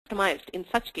customized in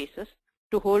such cases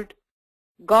to hold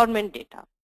government data.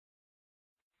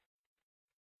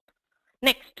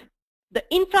 Next, the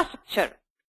infrastructure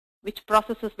which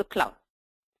processes the cloud.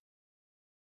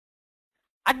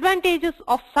 Advantages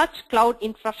of such cloud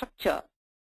infrastructure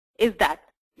is that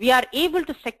we are able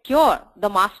to secure the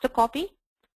master copy,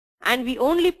 and we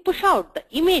only push out the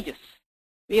images.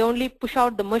 We only push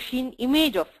out the machine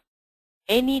image of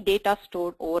any data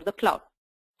stored over the cloud.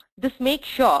 This makes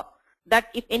sure that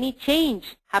if any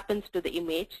change happens to the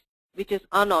image which is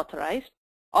unauthorized,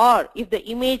 or if the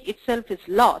image itself is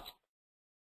lost,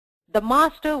 the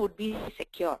master would be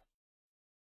secure.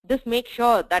 This makes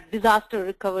sure that disaster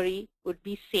recovery would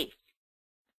be safe.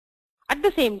 At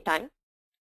the same time,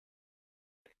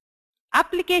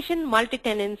 application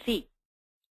multi-tenancy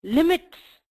limits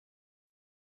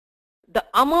the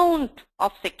amount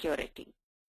of security.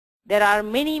 There are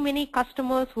many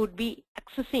customers who would be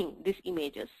accessing these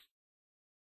images.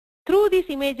 Through these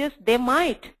images, they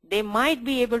might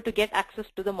be able to get access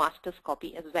to the master's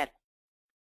copy as well.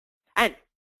 And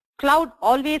cloud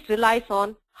always relies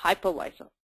on hypervisor.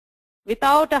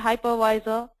 Without a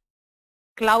hypervisor,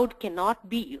 cloud cannot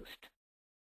be used.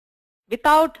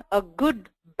 Without a good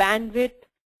bandwidth,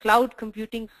 cloud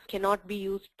computing cannot be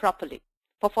used properly.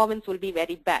 Performance will be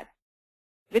very bad.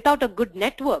 Without a good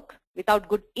network, without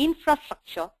good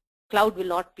infrastructure, cloud will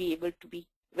not be able to be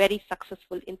very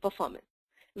successful in performance.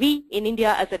 We in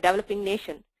India, as a developing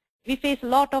nation, we face a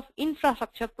lot of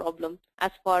infrastructure problems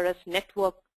as far as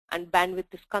network and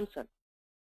bandwidth is concerned.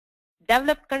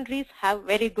 Developed countries have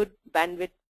very good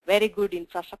bandwidth, very good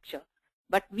infrastructure,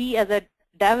 but we as a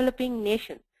developing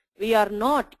nation, we are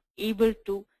not able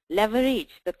to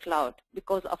leverage the cloud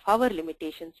because of our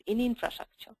limitations in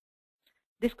infrastructure.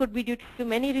 This could be due to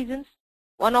many reasons,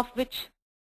 one of which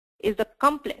is the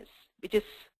compliance, which is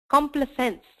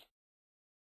complacence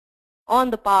on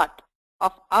the part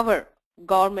of our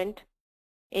government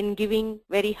in giving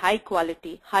very high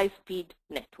quality, high speed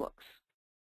networks.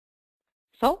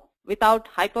 So without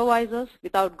hypervisors,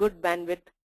 without good bandwidth,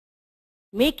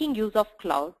 making use of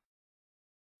cloud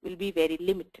will be very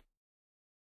limited.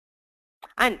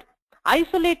 And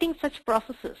isolating such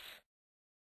processes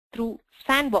through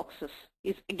sandboxes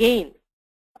is again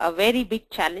a very big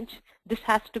challenge. This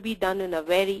has to be done in a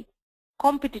very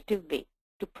competitive way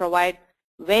to provide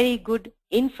very good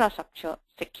infrastructure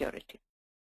security.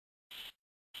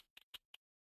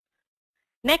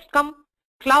 Next come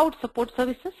cloud support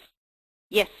services.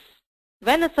 Yes,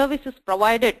 when a service is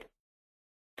provided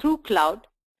through cloud,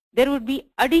 there would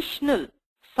be additional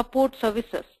support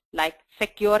services like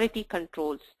security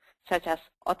controls such as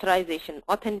authorization,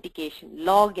 authentication,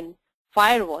 login,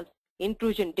 firewalls,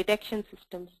 intrusion detection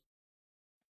systems,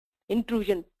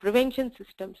 intrusion prevention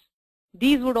systems.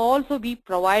 These would also be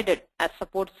provided as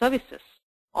support services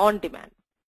on demand.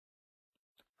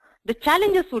 The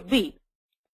challenges would be,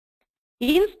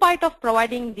 in spite of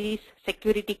providing these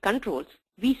security controls,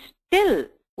 we still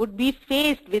would be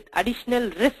faced with additional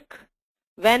risk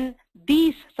when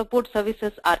these support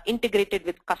services are integrated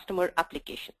with customer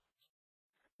applications.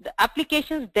 The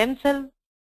applications themselves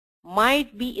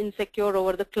might be insecure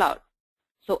over the cloud.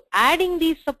 So adding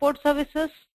these support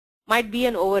services might be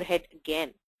an overhead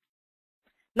again.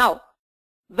 Now,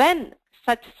 when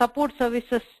such support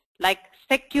services like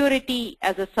security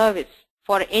as a service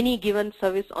for any given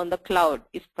service on the cloud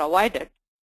is provided,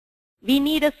 we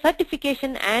need a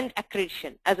certification and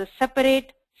accreditation as a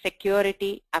separate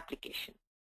security application.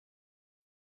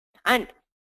 And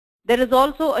there is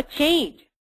also a change.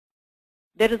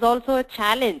 There is also a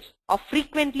challenge of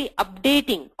frequently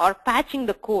updating or patching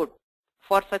the code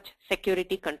for such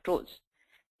security controls.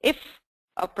 If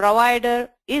a provider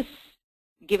is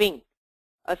giving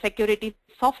a security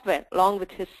software along with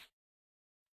his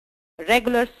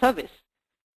regular service,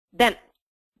 then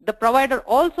the provider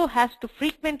also has to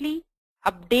frequently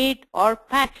update or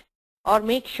patch or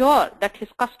make sure that his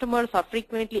customers are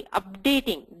frequently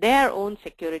updating their own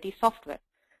security software.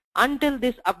 Until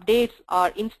these updates are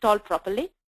installed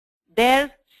properly,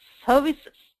 their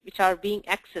services which are being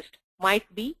accessed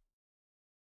might be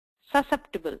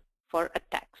susceptible for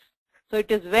attacks. So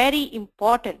it is very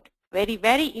important,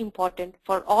 very important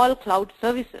for all cloud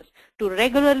services to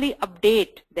regularly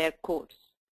update their codes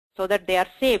so that they are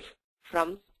safe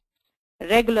from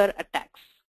regular attacks.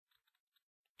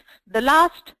 The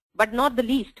last but not the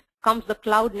least comes the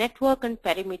cloud network and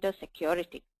perimeter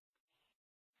security.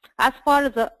 As far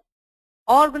as the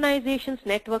organization's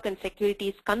network and security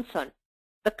is concerned,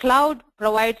 the cloud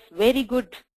provides very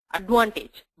good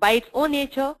advantage. By its own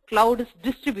nature, cloud is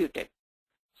distributed.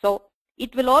 So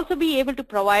it will also be able to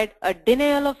provide a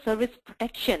denial of service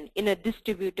protection in a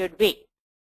distributed way.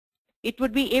 It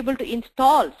would be able to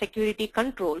install security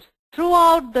controls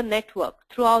throughout the network,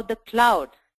 throughout the cloud,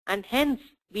 and hence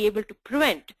be able to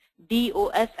prevent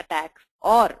DOS attacks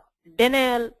or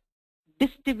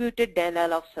distributed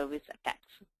denial of service attacks.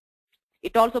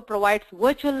 It also provides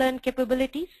virtual LAN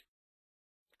capabilities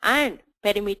and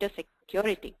perimeter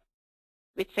security,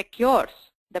 which secures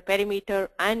the perimeter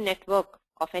and network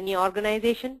of any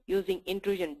organization using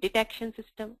intrusion detection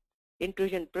system,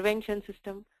 intrusion prevention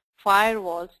system,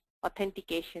 firewalls,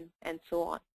 authentication, and so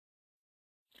on.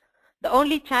 The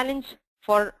only challenge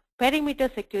for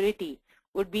perimeter security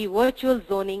would be virtual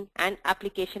zoning and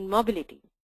application mobility.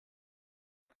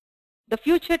 The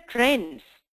future trends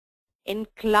in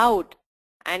cloud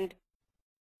and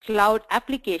cloud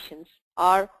applications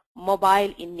are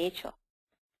mobile in nature.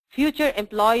 Future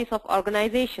employees of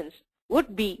organizations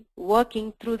would be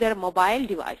working through their mobile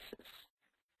devices.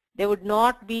 They would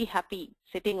not be happy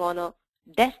sitting on a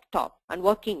desktop and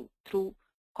working through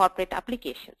corporate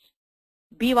applications.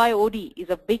 BYOD is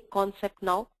a big concept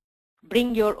now.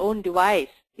 Bring your own device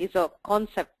is a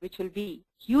concept which will be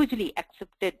hugely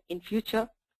accepted in future.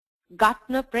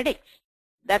 Gartner predicts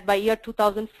that by year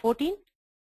 2014,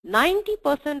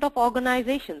 90% of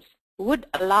organizations would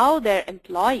allow their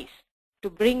employees to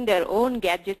bring their own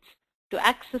gadgets to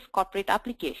access corporate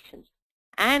applications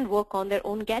and work on their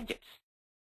own gadgets.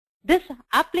 This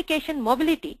application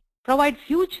mobility provides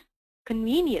huge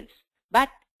convenience, but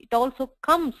it also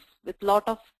comes with a lot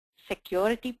of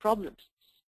security problems.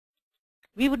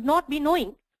 We would not be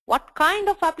knowing what kind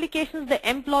of applications the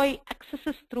employee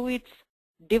accesses through its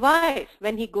device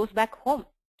when he goes back home.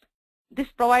 This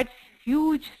provides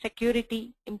huge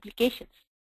security implications.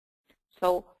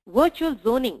 So virtual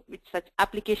zoning with such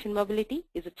application mobility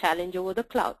is a challenge over the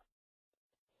cloud.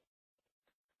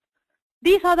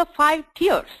 These are the 5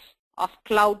 tiers of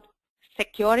cloud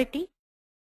security.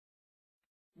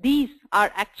 These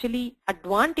are actually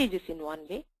advantages in one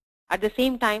way. At the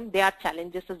same time, they are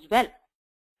challenges as well.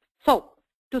 So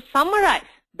to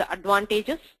summarize the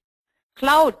advantages,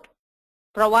 cloud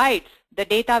provides the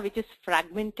data which is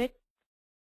fragmented.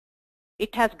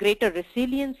 It has greater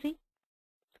resiliency.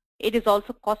 It is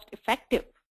also cost effective.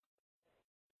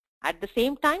 At the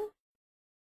same time,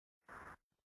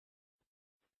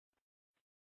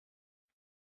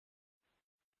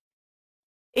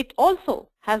 it also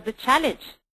has the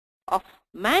challenge of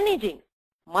managing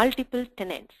multiple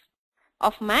tenants,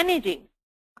 of managing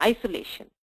isolation,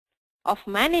 of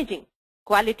managing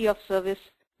quality of service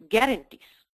guarantees.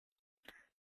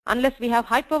 Unless we have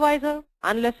hypervisor,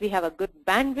 unless we have a good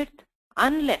bandwidth,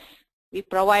 unless we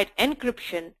provide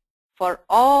encryption for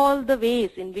all the ways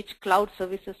in which cloud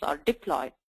services are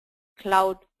deployed,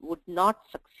 cloud would not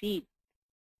succeed